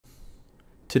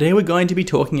Today we're going to be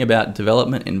talking about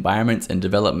development environments and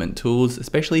development tools,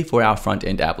 especially for our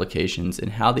front-end applications and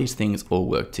how these things all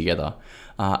work together.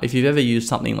 If you've ever used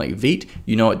something like Vite,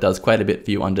 you know it does quite a bit for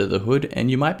you under the hood,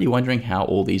 and you might be wondering how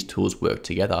all these tools work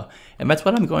together. And that's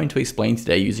what I'm going to explain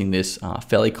today using this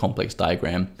fairly complex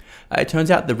diagram. It turns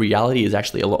out the reality is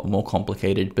actually a lot more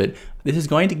complicated, but this is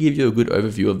going to give you a good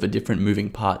overview of the different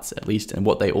moving parts, at least, and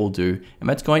what they all do. And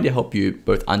that's going to help you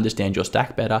both understand your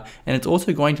stack better, and it's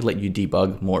also going to let you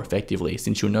debug more effectively,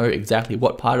 since you'll know exactly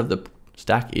what part of the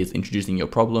stack is introducing your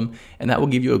problem, and that will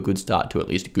give you a good start to at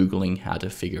least Googling how to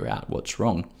figure out what's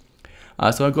wrong.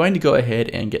 So I'm going to go ahead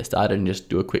and get started and just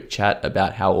do a quick chat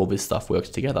about how all this stuff works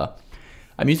together.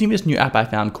 I'm using this new app I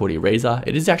found called Eraser.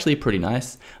 It is actually pretty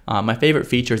nice. My favorite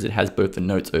feature is it has both the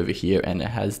notes over here and it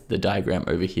has the diagram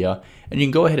over here, and you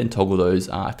can go ahead and toggle those.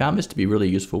 I found this to be a really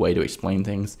useful way to explain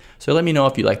things, so let me know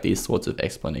if you like these sorts of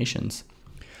explanations.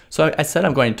 So as said,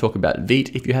 I'm going to talk about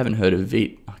Vite. If you haven't heard of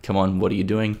Vite, come on, what are you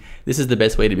doing? This is the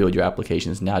best way to build your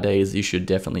applications nowadays. You should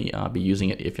definitely be using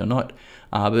it if you're not.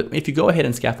 But if you go ahead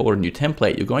and scaffold a new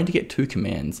template, you're going to get two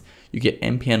commands. You get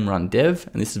npm run dev,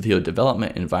 and this is for your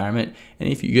development environment. And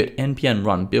if you get npm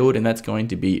run build, and that's going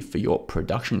to be for your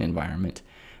production environment.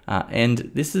 And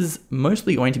this is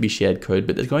mostly going to be shared code,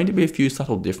 but there's going to be a few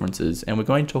subtle differences, and we're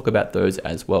going to talk about those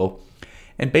as well.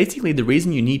 And basically the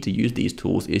reason you need to use these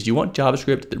tools is you want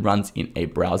JavaScript that runs in a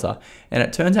browser. And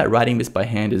it turns out writing this by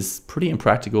hand is pretty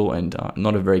impractical and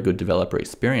not a very good developer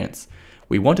experience.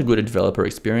 We want a good developer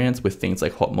experience with things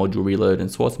like hot module reload and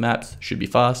source maps, should be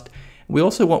fast. We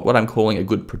also want what I'm calling a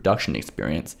good production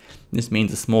experience. This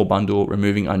means a small bundle,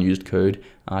 removing unused code,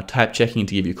 type checking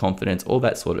to give you confidence, all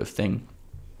that sort of thing.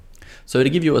 So to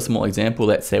give you a small example,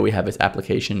 let's say we have this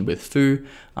application with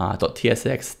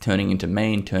foo.tsx turning into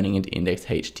main, turning into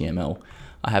index.html.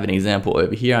 I have an example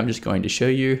over here I'm just going to show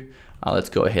you. Let's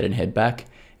go ahead and head back.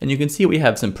 And you can see we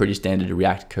have some pretty standard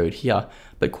React code here,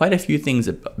 but quite a few things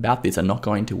about this are not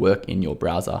going to work in your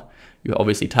browser.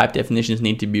 Obviously type definitions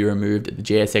need to be removed, the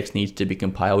JSX needs to be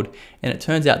compiled, and it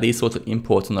turns out these sorts of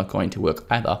imports are not going to work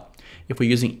either. If we're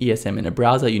using ESM in a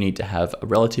browser, you need to have a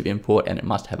relative import and it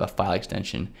must have a file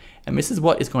extension. And this is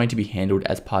what is going to be handled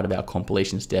as part of our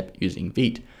compilation step using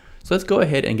Vite. So let's go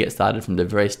ahead and get started from the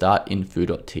very start in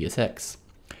foo.tsx.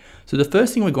 So the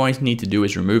first thing we're going to need to do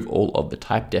is remove all of the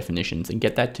type definitions and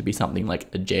get that to be something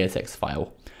like a JSX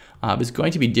file. It's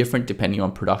going to be different depending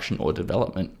on production or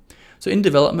development. So in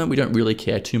development, we don't really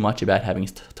care too much about having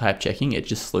type checking, it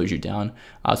just slows you down.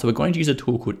 So we're going to use a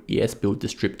tool called esbuild to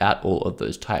strip out all of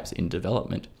those types in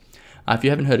development. If you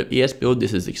haven't heard of esbuild,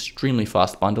 this is extremely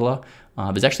fast bundler.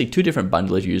 There's actually two different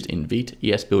bundlers used in Vite,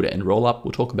 esbuilder and rollup.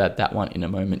 We'll talk about that one in a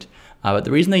moment. But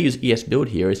the reason they use esbuild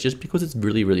here is just because it's a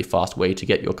really fast way to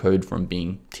get your code from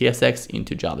being TSX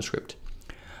into JavaScript.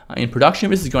 In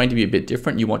production, this is going to be a bit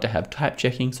different. You want to have type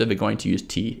checking, so they're going to use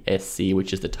TSC,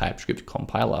 which is the TypeScript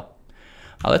compiler.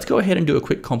 Let's go ahead and do a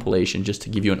quick compilation just to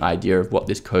give you an idea of what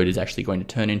this code is actually going to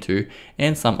turn into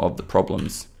and some of the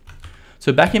problems.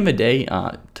 So back in the day,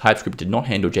 TypeScript did not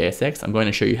handle JSX. I'm going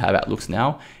to show you how that looks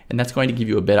now, and that's going to give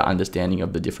you a better understanding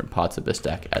of the different parts of the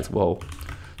stack as well.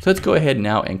 So let's go ahead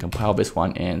now and compile this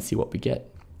one and see what we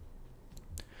get.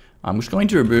 I'm just going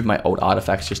to remove my old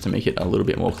artifacts just to make it a little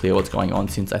bit more clear what's going on,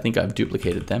 since I think I've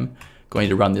duplicated them. Going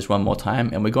to run this one more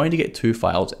time, and we're going to get two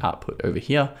files output over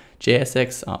here,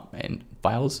 JSX and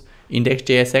files,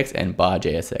 index.jsx and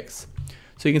bar.jsx.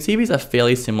 So you can see these are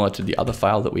fairly similar to the other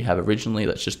file that we have originally.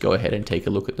 Let's just go ahead and take a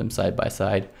look at them side by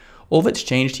side. All that's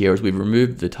changed here is we've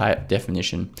removed the type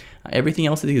definition. Everything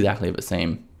else is exactly the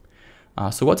same.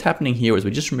 So what's happening here is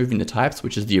we're just removing the types,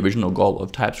 which is the original goal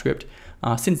of TypeScript.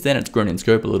 Since then, it's grown in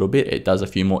scope a little bit. It does a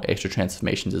few more extra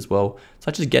transformations as well,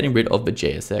 such as getting rid of the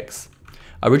JSX.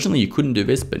 Originally, you couldn't do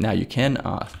this, but now you can.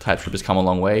 TypeScript has come a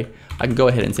long way. I can go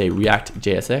ahead and say React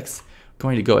JSX. I'm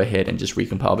going to go ahead and just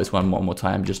recompile this one more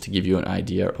time just to give you an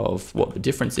idea of what the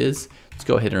difference is. Let's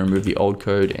go ahead and remove the old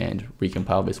code and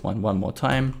recompile this one more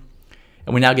time.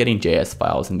 And we're now getting JS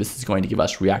files, and this is going to give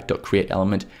us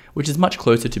react.createElement, which is much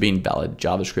closer to being valid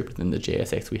JavaScript than the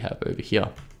JSX we have over here.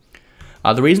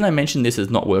 The reason I mentioned this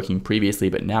is not working previously,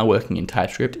 but now working in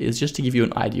TypeScript, is just to give you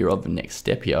an idea of the next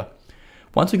step here.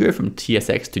 Once we go from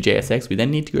TSX to JSX, we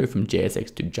then need to go from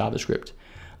JSX to JavaScript.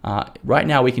 Right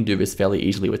now we can do this fairly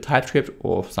easily with TypeScript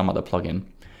or some other plugin.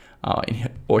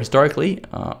 Or historically,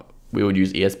 we would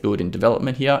use esbuild in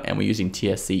development here, and we're using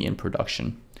TSC in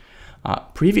production.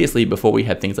 Previously, before we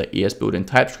had things like esbuild and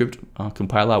TypeScript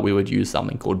compiler, we would use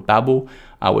something called Babel,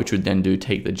 which would then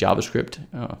take the JavaScript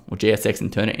or JSX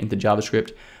and turn it into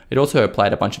JavaScript. It also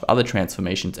applied a bunch of other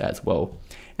transformations as well.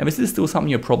 And this is still something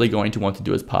you're probably going to want to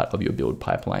do as part of your build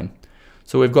pipeline.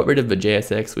 So we've got rid of the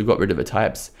JSX, we've got rid of the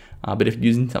types, but if you're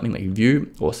using something like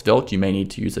Vue or Svelte, you may need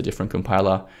to use a different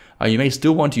compiler. You may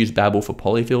still want to use Babel for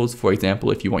polyfills, for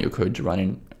example, if you want your code to run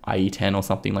in IE10 or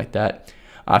something like that.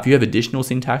 If you have additional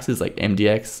syntaxes like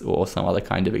MDX or some other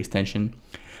kind of extension.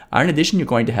 In addition, you're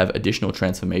going to have additional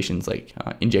transformations like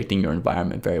injecting your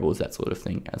environment variables, that sort of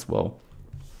thing as well.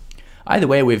 Either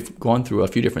way, we've gone through a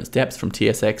few different steps from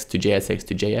TSX to JSX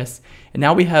to JS, and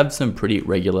now we have some pretty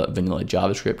regular vanilla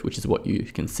JavaScript, which is what you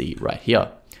can see right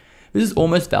here. This is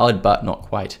almost valid, but not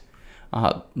quite.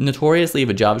 Notoriously,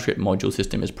 the JavaScript module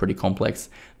system is pretty complex.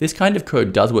 This kind of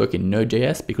code does work in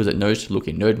Node.js because it knows to look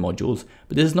in node modules,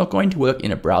 but this is not going to work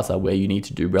in a browser where you need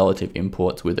to do relative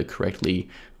imports with a correctly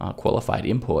qualified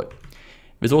import.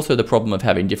 There's also the problem of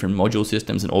having different module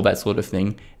systems and all that sort of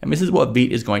thing, and this is what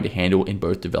Vite is going to handle in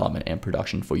both development and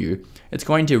production for you. It's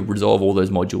going to resolve all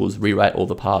those modules, rewrite all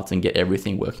the parts, and get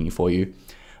everything working for you.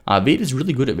 Vite is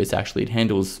really good at this actually. It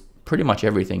handles pretty much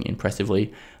everything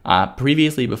impressively.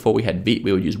 Previously, before we had Vite,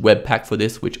 we would use Webpack for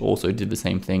this, which also did the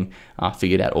same thing,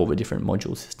 figured out all the different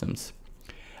module systems.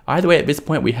 Either way, at this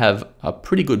point, we have a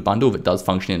pretty good bundle that does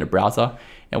function in a browser,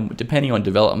 and depending on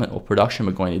development or production,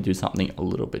 we're going to do something a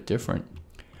little bit different.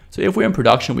 So if we're in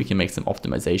production, we can make some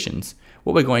optimizations.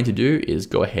 What we're going to do is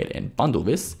go ahead and bundle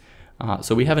this.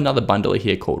 So we have another bundler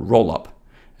here called Rollup,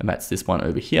 and that's this one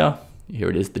over here. Here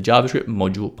it is, the JavaScript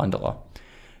module bundler.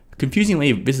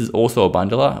 Confusingly, this is also a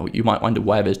bundler. You might wonder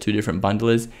why there's two different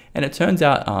bundlers, and it turns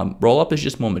out Rollup is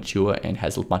just more mature and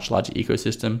has a much larger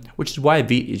ecosystem, which is why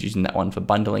Vite is using that one for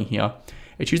bundling here.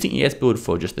 It's using ESBuild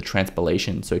for just the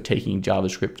transpilation, so taking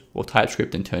JavaScript or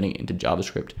TypeScript and turning it into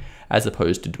JavaScript, as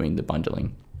opposed to doing the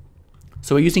bundling.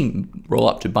 So we're using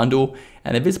Rollup to bundle,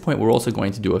 and at this point we're also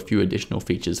going to do a few additional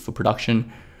features for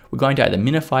production. We're going to either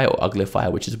minify or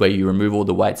uglify, which is where you remove all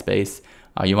the white space.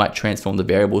 You might transform the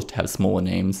variables to have smaller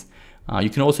names. You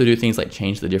can also do things like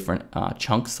change the different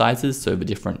chunk sizes, so the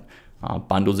different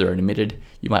bundles that are emitted.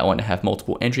 You might want to have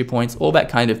multiple entry points. All that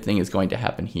kind of thing is going to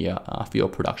happen here for your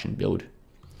production build.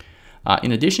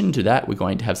 In addition to that, we're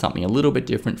going to have something a little bit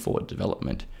different for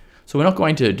development. So we're not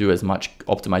going to do as much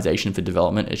optimization for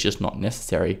development, it's just not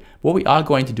necessary. What we are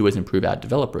going to do is improve our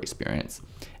developer experience.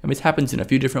 And this happens in a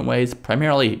few different ways,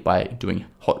 primarily by doing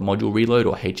hot module reload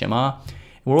or HMR. And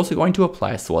we're also going to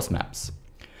apply source maps.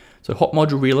 So hot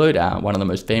module reload, one of the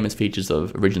most famous features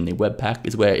of originally Webpack,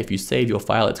 is where if you save your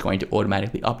file, it's going to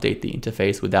automatically update the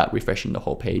interface without refreshing the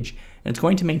whole page, and it's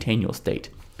going to maintain your state.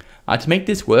 To make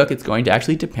this work, it's going to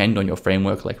actually depend on your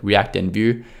framework like React and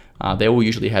Vue. They will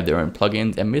usually have their own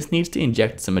plugins, and this needs to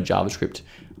inject some JavaScript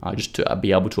just to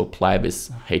be able to apply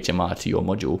this HMR to your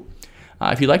module.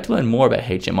 If you'd like to learn more about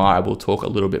HMR, I will talk a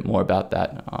little bit more about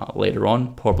that later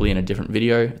on, probably in a different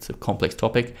video. It's a complex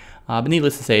topic, but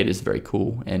needless to say, it is very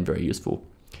cool and very useful.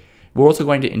 We're also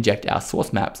going to inject our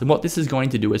source maps, and what this is going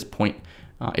to do is point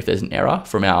if there's an error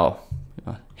from our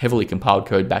heavily compiled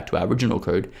code back to our original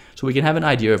code, so we can have an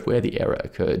idea of where the error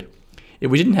occurred. If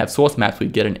we didn't have source maps,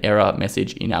 we'd get an error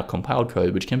message in our compiled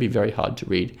code, which can be very hard to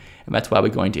read, and that's why we're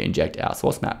going to inject our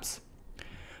source maps.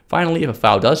 Finally, if a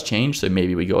file does change, so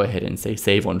maybe we go ahead and say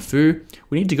save on foo,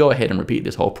 we need to go ahead and repeat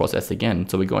this whole process again.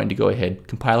 So we're going to go ahead,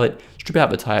 compile it, strip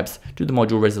out the types, do the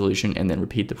module resolution, and then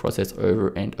repeat the process over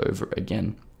and over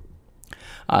again.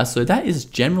 So that is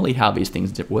generally how these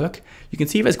things work. You can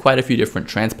see there's quite a few different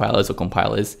transpilers or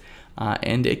compilers,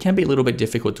 and it can be a little bit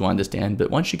difficult to understand, but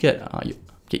once you get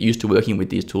used to working with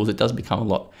these tools, it does become a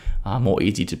lot more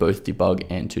easy to both debug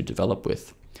and to develop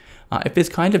with. If this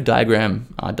kind of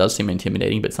diagram does seem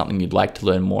intimidating, but something you'd like to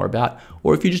learn more about,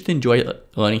 or if you just enjoy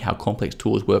learning how complex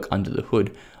tools work under the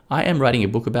hood, I am writing a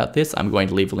book about this. I'm going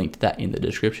to leave a link to that in the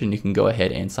description. You can go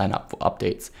ahead and sign up for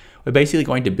updates. We're basically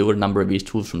going to build a number of these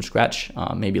tools from scratch,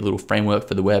 maybe a little framework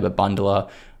for the web, a bundler,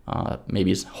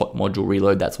 maybe a hot module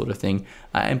reload, that sort of thing.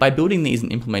 And by building these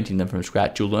and implementing them from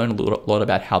scratch, you'll learn a lot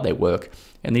about how they work.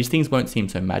 And these things won't seem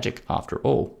so magic after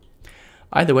all.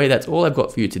 Either way, that's all I've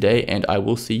got for you today, and I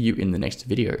will see you in the next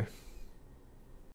video.